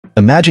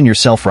Imagine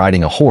yourself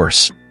riding a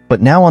horse,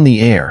 but now on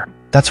the air.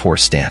 That's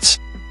horse stance.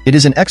 It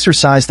is an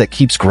exercise that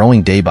keeps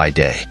growing day by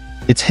day.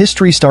 Its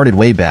history started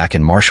way back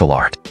in martial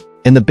art,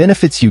 and the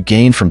benefits you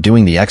gain from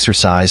doing the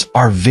exercise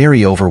are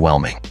very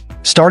overwhelming.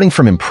 Starting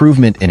from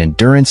improvement in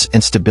endurance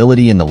and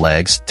stability in the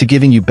legs to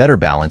giving you better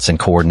balance and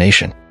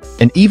coordination.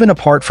 And even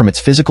apart from its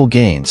physical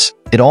gains,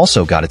 it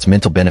also got its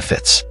mental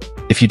benefits.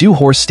 If you do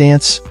horse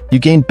stance, you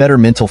gain better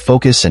mental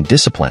focus and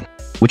discipline,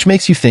 which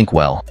makes you think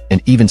well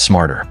and even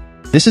smarter.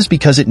 This is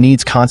because it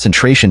needs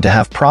concentration to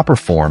have proper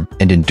form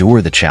and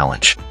endure the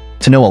challenge.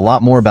 To know a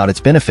lot more about its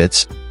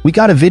benefits, we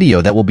got a video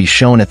that will be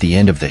shown at the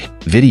end of the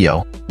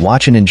video.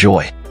 Watch and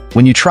enjoy.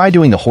 When you try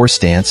doing the horse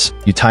stance,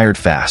 you tired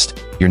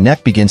fast, your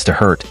neck begins to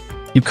hurt,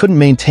 you couldn't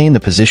maintain the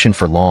position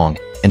for long,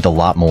 and a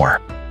lot more.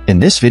 In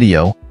this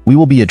video, we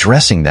will be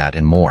addressing that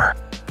and more.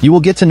 You will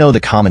get to know the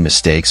common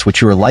mistakes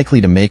which you are likely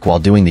to make while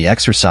doing the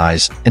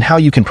exercise and how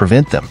you can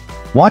prevent them.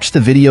 Watch the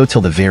video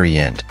till the very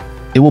end.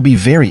 It will be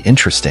very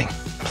interesting.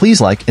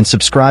 Please like and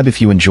subscribe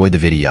if you enjoyed the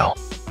video.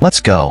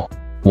 Let's go.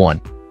 1.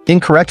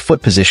 Incorrect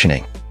foot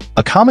positioning.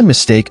 A common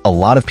mistake a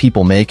lot of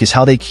people make is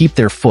how they keep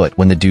their foot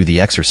when they do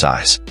the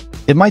exercise.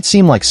 It might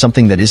seem like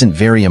something that isn't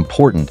very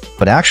important,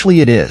 but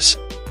actually it is.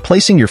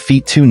 Placing your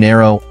feet too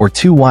narrow or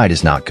too wide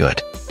is not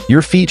good.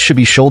 Your feet should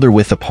be shoulder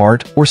width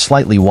apart or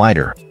slightly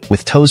wider,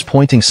 with toes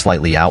pointing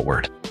slightly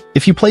outward.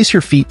 If you place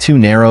your feet too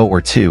narrow or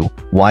too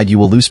wide, you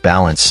will lose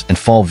balance and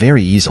fall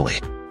very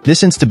easily.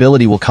 This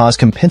instability will cause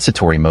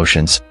compensatory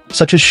motions,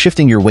 such as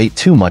shifting your weight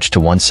too much to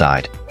one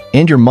side,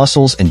 and your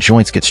muscles and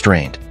joints get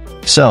strained.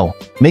 So,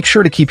 make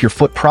sure to keep your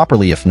foot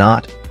properly. If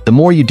not, the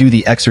more you do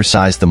the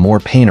exercise, the more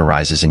pain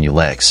arises in your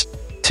legs.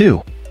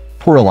 2.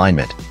 Poor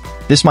alignment.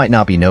 This might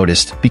not be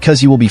noticed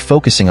because you will be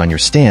focusing on your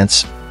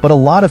stance, but a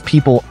lot of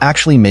people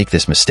actually make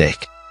this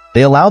mistake.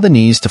 They allow the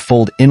knees to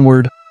fold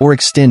inward or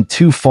extend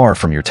too far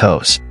from your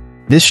toes.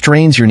 This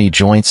strains your knee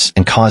joints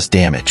and causes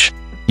damage.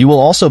 You will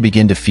also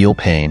begin to feel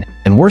pain,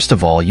 and worst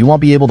of all, you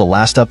won't be able to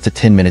last up to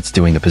 10 minutes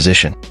doing the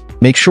position.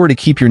 Make sure to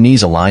keep your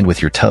knees aligned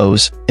with your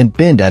toes and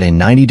bend at a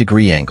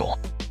 90-degree angle,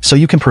 so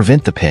you can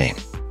prevent the pain.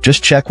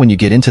 Just check when you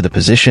get into the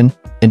position,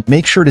 and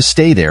make sure to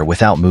stay there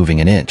without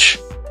moving an inch.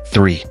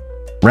 3.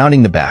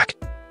 Rounding the back.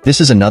 This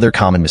is another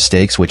common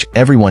mistake which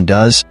everyone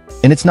does,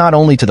 and it's not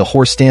only to the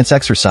horse stance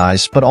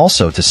exercise but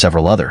also to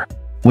several other.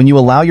 When you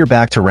allow your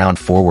back to round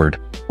forward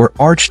or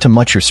arch too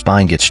much, your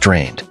spine gets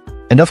strained.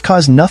 And of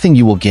course, nothing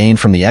you will gain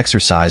from the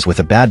exercise with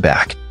a bad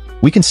back.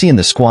 We can see in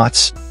the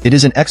squats, it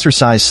is an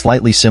exercise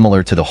slightly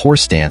similar to the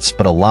horse stance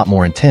but a lot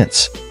more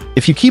intense.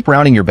 If you keep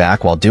rounding your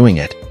back while doing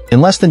it, in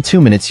less than 2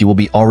 minutes you will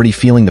be already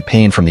feeling the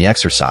pain from the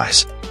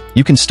exercise.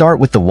 You can start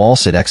with the wall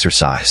sit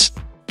exercise.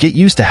 Get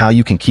used to how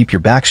you can keep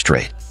your back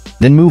straight.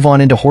 Then move on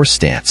into horse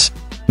stance.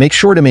 Make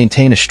sure to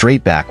maintain a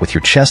straight back with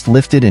your chest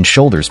lifted and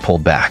shoulders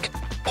pulled back.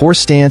 Horse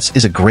stance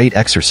is a great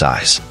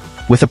exercise.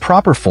 With a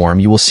proper form,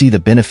 you will see the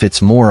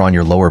benefits more on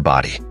your lower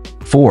body.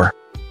 4.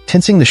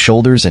 Tensing the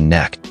shoulders and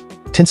neck.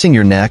 Tensing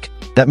your neck,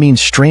 that means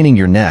straining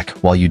your neck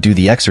while you do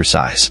the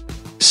exercise.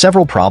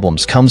 Several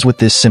problems comes with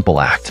this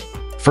simple act.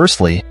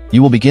 Firstly,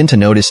 you will begin to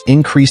notice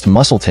increased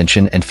muscle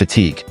tension and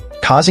fatigue,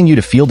 causing you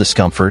to feel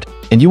discomfort,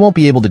 and you won't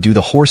be able to do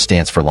the horse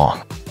stance for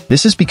long.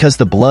 This is because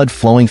the blood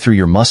flowing through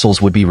your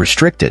muscles would be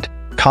restricted,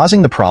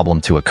 causing the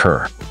problem to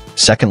occur.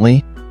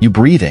 Secondly, you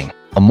breathing.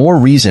 A more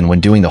reason when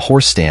doing the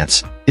horse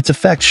stance, its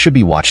effects should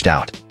be watched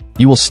out.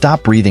 You will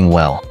stop breathing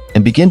well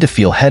and begin to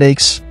feel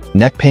headaches,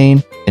 neck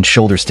pain, and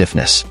shoulder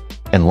stiffness.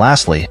 And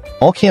lastly,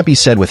 all can't be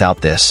said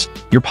without this,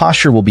 your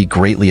posture will be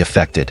greatly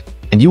affected,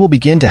 and you will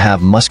begin to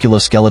have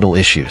musculoskeletal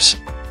issues.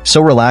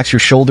 So relax your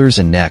shoulders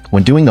and neck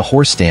when doing the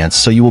horse stance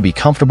so you will be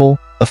comfortable,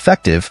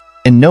 effective,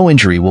 and no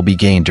injury will be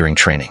gained during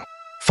training.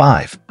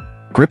 5.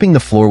 Gripping the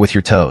floor with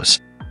your toes.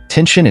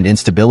 Tension and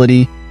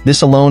instability,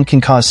 this alone can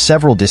cause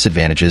several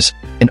disadvantages,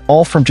 and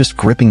all from just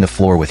gripping the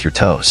floor with your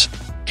toes.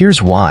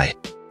 Here's why.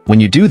 When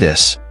you do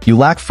this, you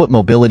lack foot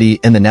mobility,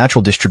 and the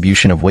natural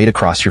distribution of weight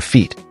across your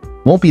feet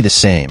won't be the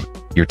same.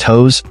 Your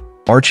toes,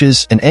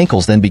 arches, and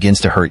ankles then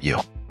begins to hurt you.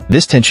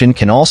 This tension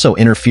can also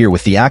interfere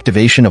with the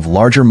activation of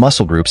larger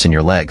muscle groups in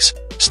your legs,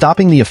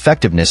 stopping the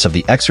effectiveness of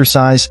the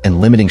exercise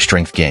and limiting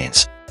strength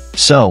gains.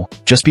 So,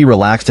 just be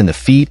relaxed in the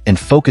feet and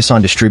focus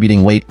on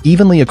distributing weight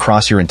evenly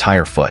across your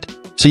entire foot,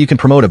 so you can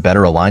promote a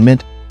better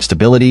alignment,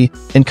 stability,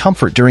 and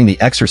comfort during the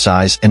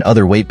exercise and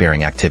other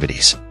weight-bearing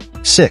activities.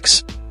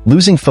 6.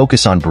 Losing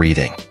focus on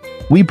breathing.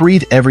 We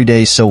breathe every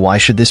day, so why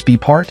should this be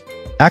part?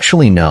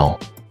 Actually, no.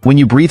 When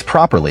you breathe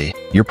properly,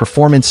 your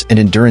performance and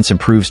endurance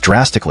improves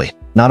drastically.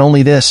 Not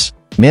only this,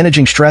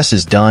 managing stress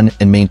is done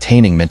and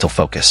maintaining mental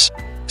focus.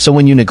 So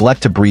when you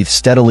neglect to breathe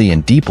steadily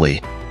and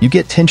deeply, you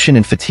get tension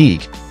and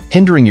fatigue,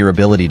 hindering your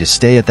ability to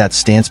stay at that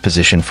stance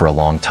position for a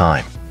long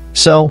time.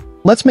 So,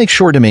 let's make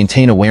sure to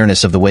maintain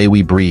awareness of the way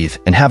we breathe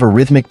and have a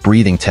rhythmic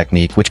breathing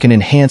technique which can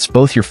enhance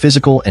both your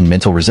physical and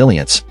mental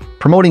resilience,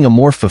 promoting a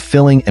more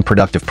fulfilling and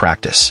productive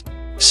practice.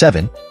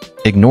 7.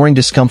 Ignoring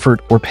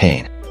discomfort or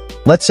pain.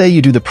 Let's say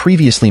you do the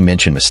previously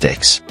mentioned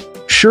mistakes.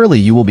 Surely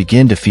you will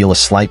begin to feel a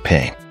slight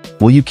pain.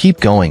 Will you keep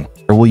going,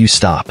 or will you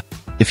stop?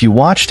 If you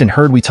watched and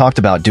heard we talked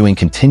about doing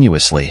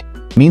continuously,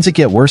 means it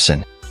get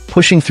worsen.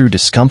 Pushing through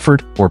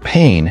discomfort or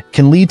pain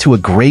can lead to a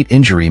great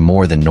injury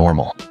more than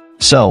normal.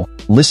 So,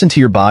 listen to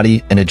your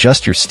body and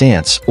adjust your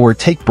stance or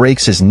take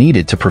breaks as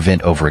needed to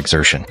prevent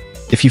overexertion.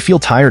 If you feel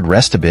tired,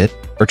 rest a bit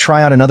or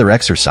try out another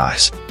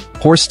exercise.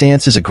 Horse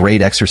stance is a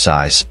great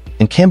exercise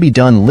and can be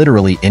done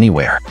literally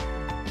anywhere.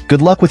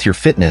 Good luck with your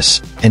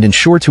fitness and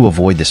ensure to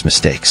avoid these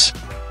mistakes.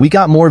 We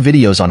got more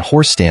videos on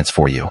horse stance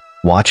for you.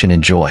 Watch and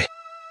enjoy.